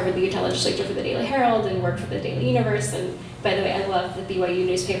I covered the Utah legislature for the Daily Herald and worked for the Daily Universe. And by the way, I love the BYU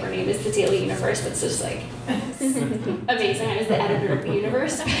newspaper name is the Daily Universe. That's just like amazing. I was the editor of the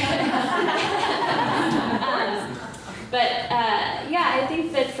Universe. I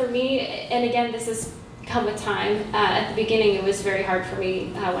think that for me, and again, this has come with time. At the beginning, it was very hard for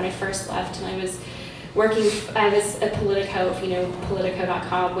me when I first left, and I was a Politico, if you know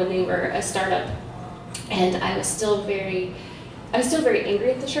Politico.com, when they were a startup, and I was still very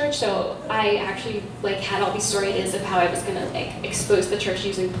angry at the church. So I actually had all these story ideas of how I was gonna expose the church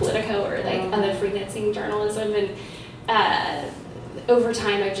using Politico or other freelancing journalism, and over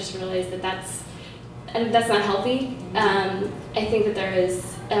time I've just realized that that's not healthy. I think that there is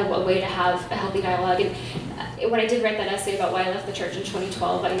a way to have a healthy dialogue. And when I did write that essay about why I left the church in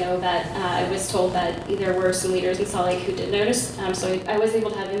 2012, I know that I was told that there were some leaders in Salt Lake who did notice, so I was able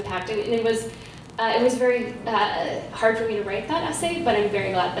to have impact. And it was very hard for me to write that essay, but I'm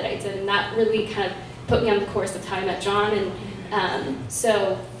very glad that I did. And that really kind of put me on the course of how I met John. And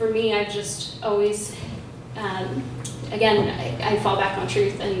so for me, I've just always, again, I fall back on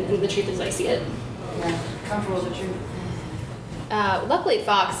truth, and the truth as I see it. Yeah, comfortable with the truth. Luckily at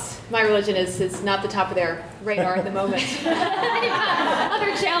Fox, my religion is not the top of their radar at the moment. They've got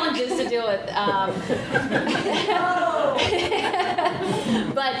other challenges to deal with.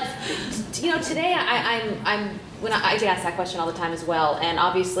 But today I get asked that question all the time as well, and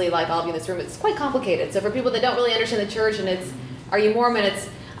obviously, like all of you in this room, it's quite complicated. So for people that don't really understand the church, and it's, are you Mormon?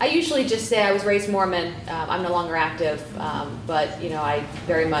 I usually just say I was raised Mormon. I'm no longer active, but I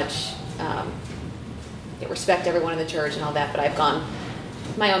very much. Respect everyone in the church and all that, but I've gone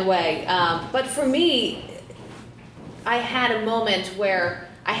my own way. But for me, I had a moment where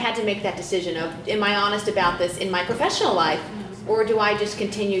I had to make that decision of, am I honest about this in my professional life, or do I just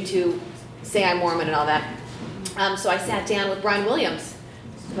continue to say I'm Mormon and all that? So I sat down with Brian Williams,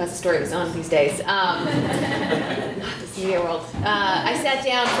 who has a story of his own these days. This media world. I sat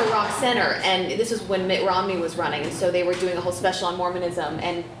down for Rock Center, and this was when Mitt Romney was running, so they were doing a whole special on Mormonism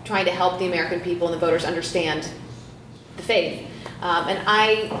and trying to help the American people and the voters understand the faith. And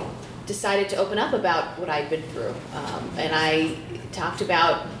I decided to open up about what I'd been through. And I talked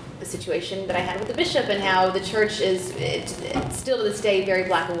about the situation that I had with the bishop and how the church is still to this day very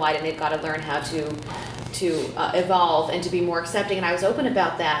black and white, and they've got to learn how to evolve and to be more accepting, and I was open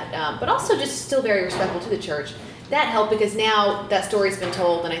about that, but also just still very respectful to the church. That helped because now that story's been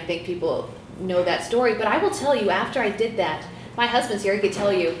told, and I think people know that story. But I will tell you, after I did that, my husband's here, he could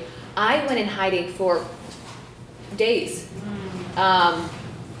tell you, I went in hiding for days.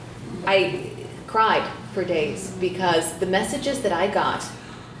 I cried for days because the messages that I got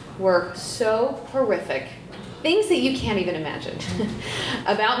were so horrific, things that you can't even imagine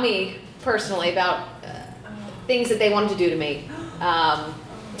about me personally, about things that they wanted to do to me,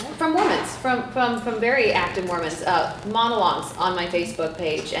 from Mormons, from very active Mormons, monologues on my Facebook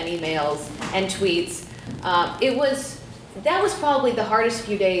page and emails and tweets. That was probably the hardest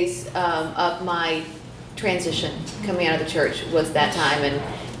few days of my transition coming out of the church, was that time.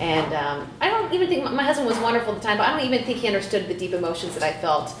 And I don't even think, my husband was wonderful at the time, but I don't even think he understood the deep emotions that I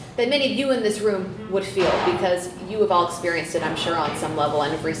felt, that many of you in this room would feel, because you have all experienced it, I'm sure, on some level,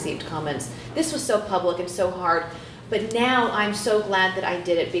 and have received comments. This was so public and so hard, but now I'm so glad that I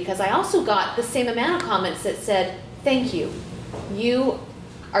did it, because I also got the same amount of comments that said, thank you. You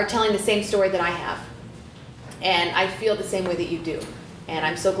are telling the same story that I have, and I feel the same way that you do. And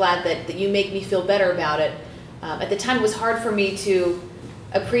I'm so glad that you make me feel better about it. At the time, it was hard for me to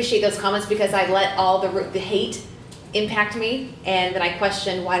appreciate those comments because I let all the hate impact me, and then I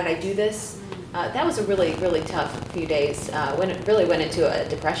questioned, why did I do this? That was a really, really tough few days when it really went into a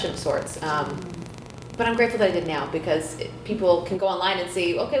depression of sorts. But I'm grateful that I did now, because people can go online and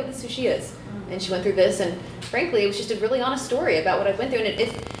see, okay, well, this is who she is. And she went through this, and frankly, it was just a really honest story about what I went through. And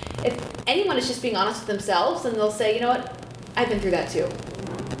if anyone is just being honest with themselves, then they'll say, you know what, I've been through that too.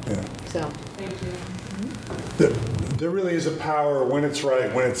 Yeah. So. Thank you. There really is a power when it's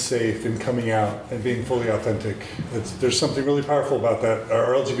right, when it's safe, in coming out and being fully authentic. There's something really powerful about that.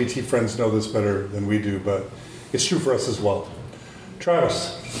 Our LGBT friends know this better than we do, but it's true for us as well.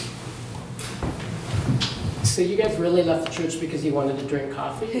 Travis. So you guys really left the church because you wanted to drink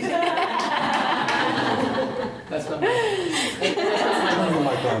coffee? That's not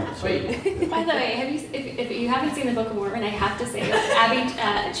Wait. By the way, if you haven't seen the Book of Mormon, I have to say, Abby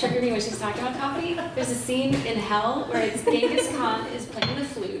triggered me when she's talking about coffee. There's a scene in hell where it's Genghis Khan is playing the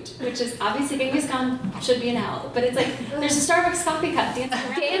flute, which is obviously Genghis Khan should be in hell, but it's like there's a Starbucks coffee cup dancing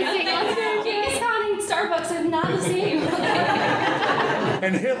around. Genghis Khan and Starbucks are not the same.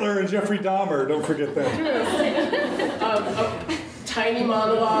 And Hitler and Jeffrey Dahmer, don't forget that. A tiny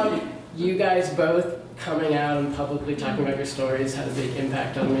monologue. You guys both coming out and publicly talking about your stories had a big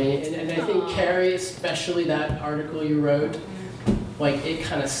impact on me. And I think, Carrie, especially that article you wrote, like it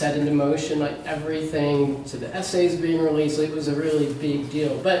kind of set into motion, like everything to the essays being released. It was a really big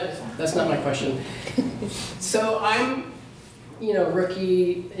deal. But that's not my question. So I'm,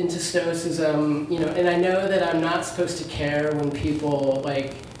 rookie into Stoicism, and I know that I'm not supposed to care when people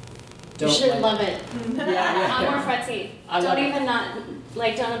don't. You should love it. Yeah. I'm more fretzy.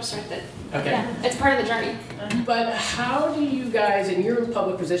 Don't obstruct it. Okay. Yeah, it's part of the journey. But how do you guys, and you're in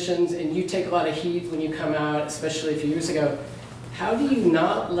public positions, and you take a lot of heat when you come out, especially a few years ago, how do you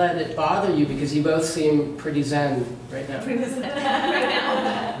not let it bother you? Because you both seem pretty zen right now. Pretty zen right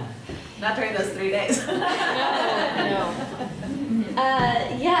now. Not during those 3 days. No.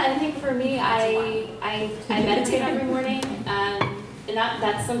 I think for me, I meditate every morning. And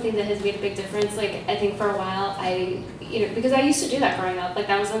that's something that has made a big difference. I think for a while, because I used to do that growing up.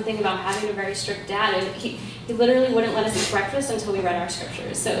 That was one thing about having a very strict dad, and he literally wouldn't let us eat breakfast until we read our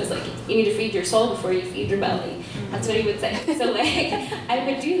scriptures. So it was you need to feed your soul before you feed your belly. That's what he would say. So I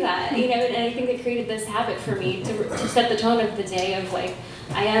would do that, and I think it created this habit for me to set the tone of the day of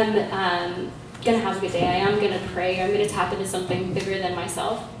I am gonna have a good day. I am gonna pray. I'm gonna tap into something bigger than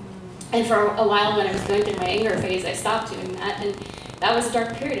myself. And for a while, when I was going through my anger phase, I stopped doing that, and that was a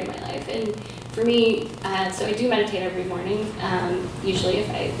dark period in my life. And for me, so I do meditate every morning. Usually, if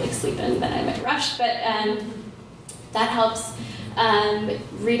I sleep in, then I might rush. But that helps.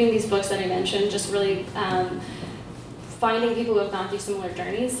 Reading these books that I mentioned, just really finding people who have gone through similar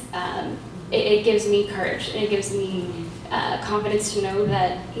journeys. It gives me courage, and it gives me confidence to know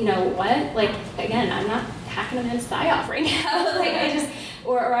that again, I'm not hacking a man's thigh off right now.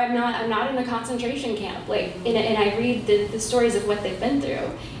 Or I'm not in a concentration camp. And I read the stories of what they've been through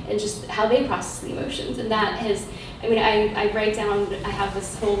and just how they process the emotions. And that has, I write down, I have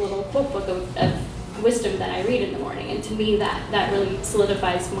this whole little quote book of wisdom that I read in the morning. And to me, that really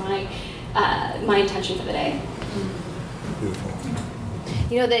solidifies my intention for the day. Beautiful.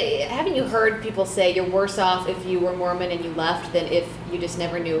 Haven't you heard people say you're worse off if you were Mormon and you left than if you just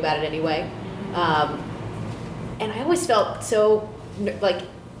never knew about it anyway? And I always felt so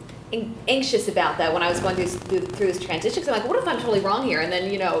anxious about that when I was going through this transition. Because I'm what if I'm totally wrong here? And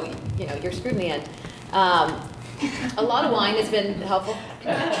then you're screwed in the end. A lot of wine has been helpful.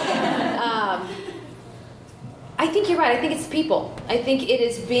 I think you're right. I think it's people. I think it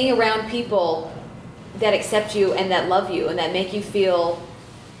is being around people that accept you and that love you and that make you feel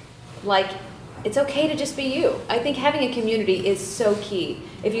like it's okay to just be you. I think having a community is so key.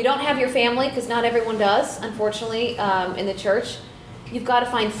 If you don't have your family, because not everyone does, unfortunately, in the church, you've got to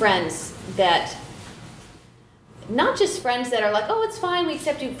find friends that, not just friends that are like, oh, it's fine, we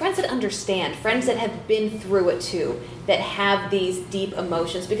accept you, friends that understand, friends that have been through it too, that have these deep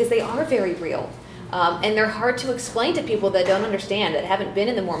emotions, because they are very real. And they're hard to explain to people that don't understand, that haven't been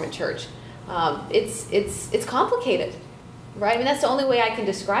in the Mormon church. It's complicated, right? I mean, that's the only way I can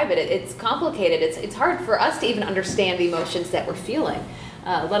describe it. It's complicated. It's hard for us to even understand the emotions that we're feeling,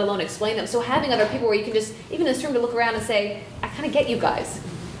 let alone explain them. So having other people where you can just, even in this room, to look around and say, I kind of get you guys.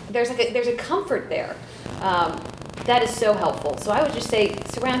 There's a comfort there. That is so helpful. So I would just say,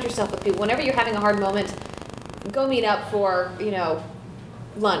 surround yourself with people. Whenever you're having a hard moment, go meet up for,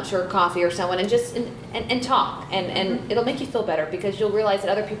 lunch or coffee or someone and just and talk, and it'll make you feel better, because you'll realize that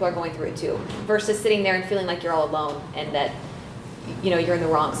other people are going through it too, versus sitting there and feeling like you're all alone and that you're in the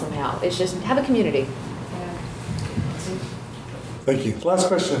wrong somehow. It's just have a community. Thank you. Last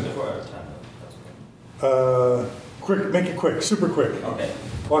question. Quick, make it quick, super quick. Okay.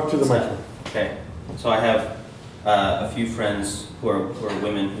 Walk to the microphone. Okay. So I have a few friends who are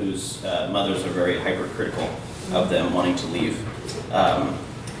women whose mothers are very hypercritical of them wanting to leave.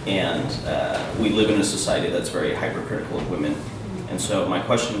 We live in a society that's very hypercritical of women. And so my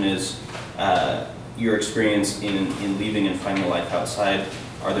question is, your experience in leaving and finding a life outside,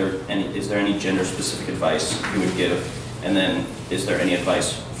 is there any gender-specific advice you would give? And then is there any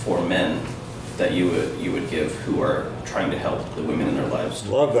advice for men that you would give who are trying to help the women in their lives?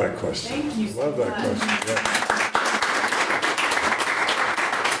 Love that question. Thank you so Love that much. question. Yeah.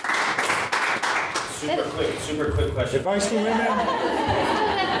 Super quick question. Advice to women?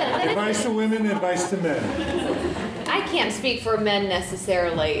 Advice to women, advice to men. I can't speak for men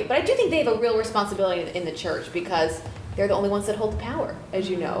necessarily, but I do think they have a real responsibility in the church, because they're the only ones that hold the power, as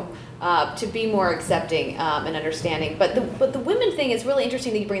you know, to be more accepting and understanding. But the women thing is really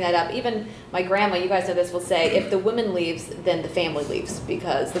interesting that you bring that up. Even my grandma, you guys know this, will say, if the woman leaves, then the family leaves,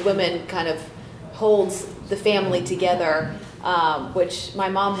 because the women kind of holds the family together, which my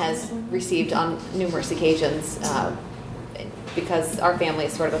mom has received on numerous occasions, because our family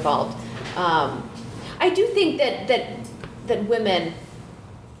has sort of evolved. I do think that women,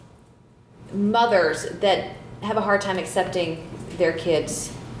 mothers that have a hard time accepting their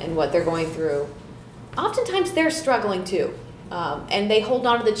kids and what they're going through, oftentimes they're struggling too. And they hold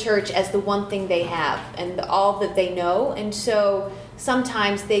on to the church as the one thing they have and all that they know. And so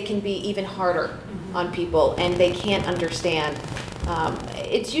sometimes they can be even harder on people, and they can't understand.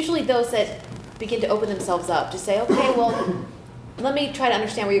 It's usually those that begin to open themselves up to say, okay, well, let me try to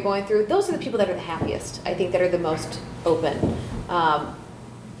understand what you're going through. Those are the people that are the happiest, I think, that are the most open.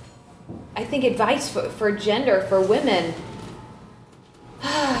 I think advice for gender, for women,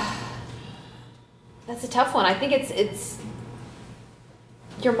 that's a tough one. I think it's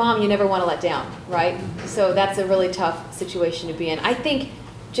your mom you never want to let down, right? So that's a really tough situation to be in. I think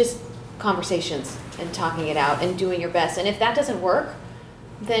just conversations and talking it out and doing your best. And if that doesn't work,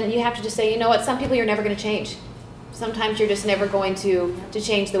 then you have to just say, you know what, some people you're never going to change. Sometimes you're just never going to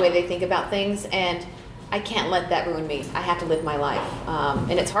change the way they think about things, and I can't let that ruin me. I have to live my life.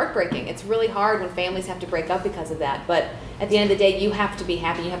 And it's heartbreaking. It's really hard when families have to break up because of that. But at the end of the day, you have to be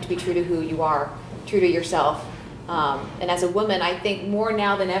happy. You have to be true to who you are, true to yourself. And as a woman, I think more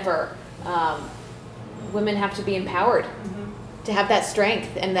now than ever, women have to be empowered to have that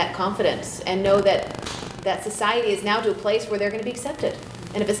strength and that confidence, and know that society is now to a place where they're going to be accepted.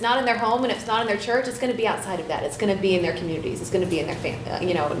 And if it's not in their home and if it's not in their church, it's going to be outside of that. It's going to be in their communities. It's going to be in their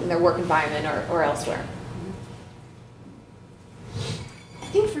in their work environment or elsewhere. I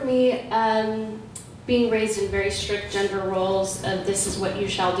think for me, being raised in very strict gender roles of this is what you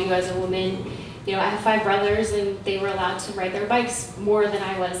shall do as a woman. I have 5 brothers, and they were allowed to ride their bikes more than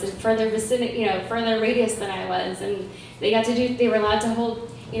I was, and further vicinity, further radius than I was, and they were allowed to hold,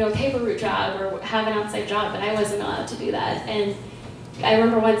 a paper route job or have an outside job, and I wasn't allowed to do that. And I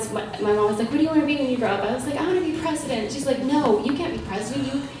remember once my mom was like, "What do you want to be when you grow up?" I was like, "I want to be president." She's like, "No, you can't be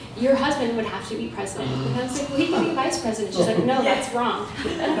president. Your husband would have to be president." And I was like, "Well, he can be vice president." She's like, "No, that's wrong."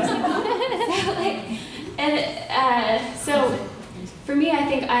 So for me, I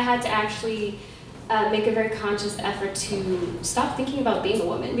think I had to actually make a very conscious effort to stop thinking about being a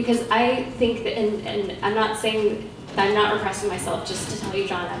woman, because I think that, and I'm not saying that I'm not repressing myself, just to tell you,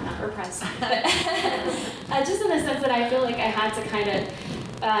 John, I'm not repressed, but just in the sense that I feel like I had to kind of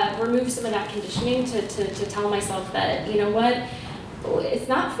remove some of that conditioning to tell myself that, you know what, it's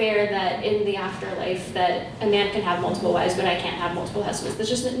not fair that in the afterlife that a man can have multiple wives, but I can't have multiple husbands. That's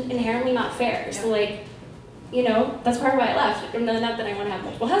just inherently not fair. So like, you know, that's part of why I left. Not that I want to have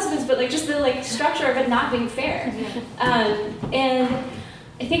multiple husbands, but like just the like structure of it not being fair. And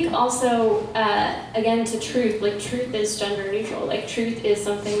I think also, again, to truth, like truth is gender neutral. Like truth is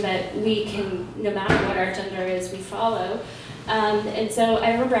something that we can, no matter what our gender is, we follow. And so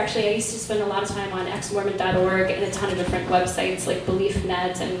I remember actually I used to spend a lot of time on xmormon.org and a ton of different websites like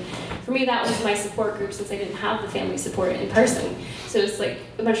BeliefNet, and for me that was my support group since I didn't have the family support in person. So it's like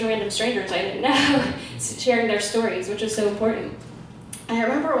a bunch of random strangers I didn't know sharing their stories, which was so important. And I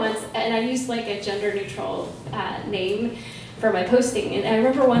remember once, and I used like a gender neutral name for my posting, and I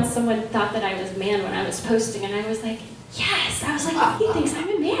remember once someone thought that I was a man when I was posting, and I was like, yes, I was like, he thinks I'm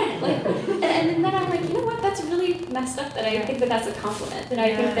a man. Like, and then I'm like, you know what, that's really messed up that I think that that's a compliment. That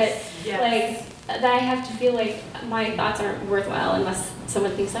I think that, like, that I have to feel like my thoughts aren't worthwhile unless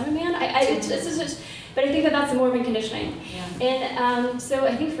someone thinks I'm a man. It's just, but I think that that's the Mormon conditioning. And so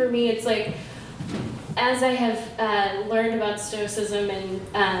I think for me, it's like, as I have learned about Stoicism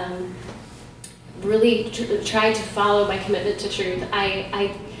and really tried to follow my commitment to truth,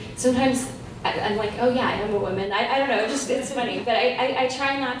 I sometimes, I'm like, oh yeah, I am a woman. I don't know, it's funny, but I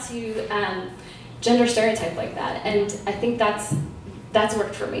try not to gender stereotype like that, and I think that's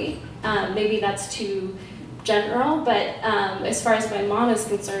worked for me. Maybe that's too general, but as far as my mom is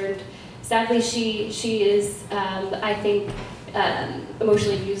concerned, sadly she is, I think,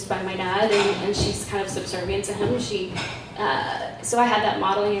 emotionally abused by my dad, and she's kind of subservient to him. So I had that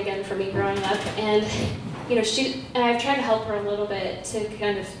modeling again for me growing up, and you know, and I've tried to help her a little bit to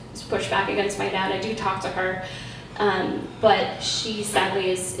kind of push back against my dad. I do talk to her, but she sadly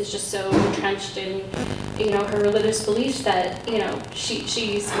is just so entrenched in, you know, her religious beliefs that, you know,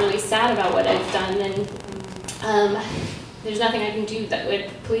 she's really sad about what I've done, and there's nothing I can do that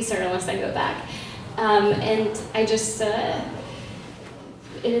would police her unless I go back. And I just, it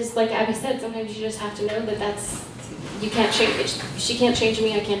is like Abby said, sometimes you just have to know that you can't change, she can't change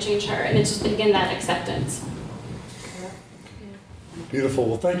me, I can't change her, and it's just, again, that acceptance. Beautiful.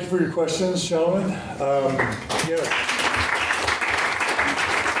 Well, thank you for your questions, gentlemen.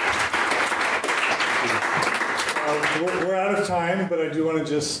 We're out of time, but I do want to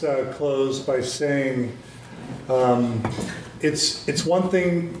just close by saying it's one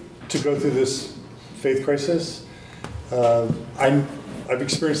thing to go through this faith crisis. I've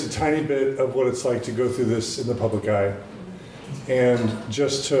experienced a tiny bit of what it's like to go through this in the public eye. And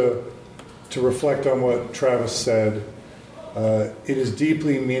just to reflect on what Travis said, it is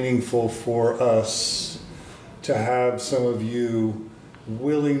deeply meaningful for us to have some of you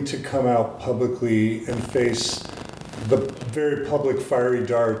willing to come out publicly and face the very public fiery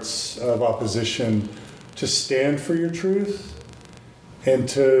darts of opposition, to stand for your truth and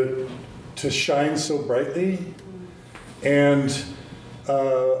to shine so brightly. And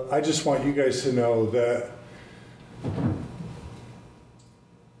I just want you guys to know that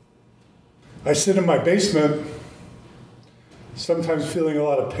I sit in my basement sometimes feeling a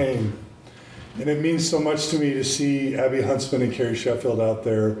lot of pain. And it means so much to me to see Abby Huntsman and Carrie Sheffield out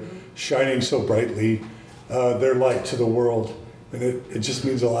there shining so brightly their light to the world. And it just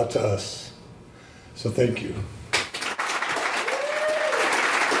means a lot to us. So thank you.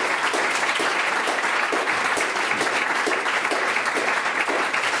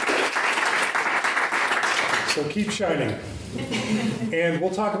 So keep shining. And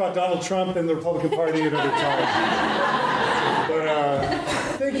we'll talk about Donald Trump and the Republican Party another time. But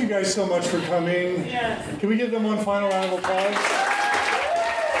thank you guys so much for coming. Yes. Can we give them one final round of applause?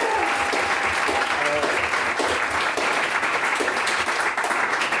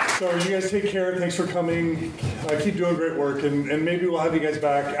 So you guys take care. Thanks for coming. Keep doing great work. And maybe we'll have you guys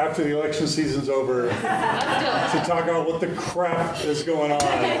back after the election season's over to talk about what the crap is going on.